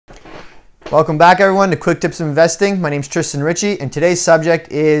Welcome back, everyone, to Quick Tips of Investing. My name is Tristan.ritchie, and today's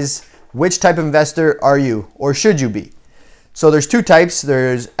subject is which type of investor are you, or should you be? So there's two types.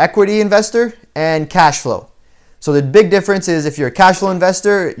 There's equity investor and cash flow. So the big difference is if you're a cash flow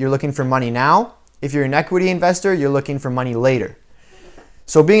investor, you're looking for money now. If you're an equity investor, you're looking for money later.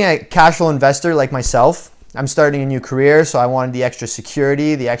 So being a cash flow investor like myself, I'm starting a new career, so I wanted the extra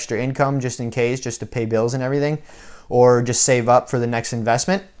security, the extra income just in case, just to pay bills and everything, or just save up for the next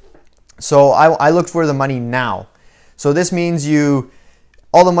investment. So I looked for the money now. So this means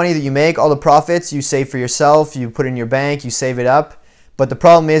all the money that you make, all the profits, you save for yourself, you put it in your bank, you save it up. But the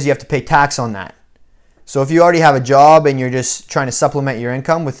problem is you have to pay tax on that. So if you already have a job and you're just trying to supplement your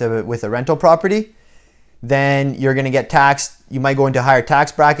income with a rental property, then you're going to get taxed. You might go into a higher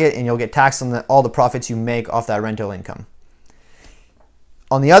tax bracket and you'll get taxed on all the profits you make off that rental income.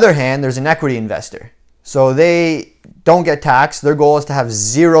 On the other hand, there's an equity investor. So they don't get taxed. Their goal is to have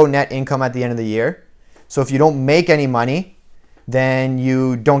zero net income at the end of the year. So if you don't make any money, then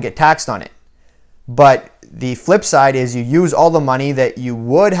you don't get taxed on it. But the flip side is you use all the money that you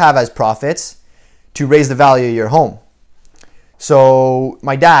would have as profits to raise the value of your home. So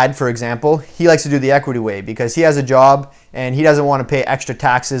my dad, for example, he likes to do the equity way because he has a job and he doesn't want to pay extra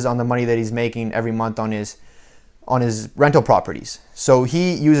taxes on the money that he's making every month on his rental properties. So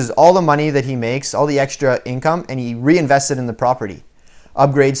he uses all the money that he makes, all the extra income, and he reinvests it in the property.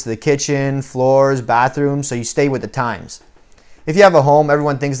 Upgrades to the kitchen, floors, bathrooms, so you stay with the times. If you have a home,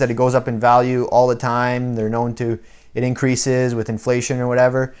 everyone thinks that it goes up in value all the time. They're known to, it increases with inflation or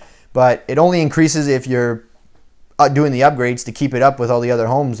whatever, but it only increases if you're doing the upgrades to keep it up with all the other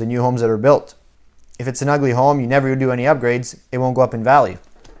homes, the new homes that are built. If it's an ugly home, you never do any upgrades, it won't go up in value.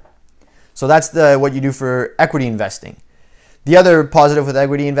 So that's what you do for equity investing. The other positive with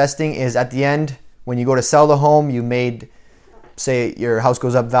equity investing is at the end, when you go to sell the home, you made, say your house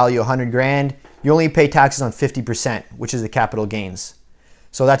goes up value 100 grand, you only pay taxes on 50%, which is the capital gains.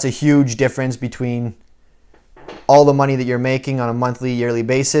 So that's a huge difference between all the money that you're making on a monthly, yearly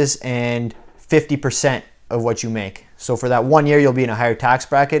basis and 50% of what you make. So for that 1 year, you'll be in a higher tax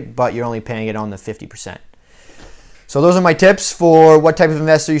bracket, but you're only paying it on the 50%. So those are my tips for what type of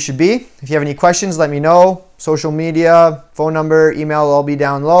investor you should be. If you have any questions, let me know. Social media, phone number, email will all be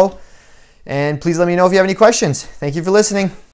down low. And please let me know if you have any questions. Thank you for listening.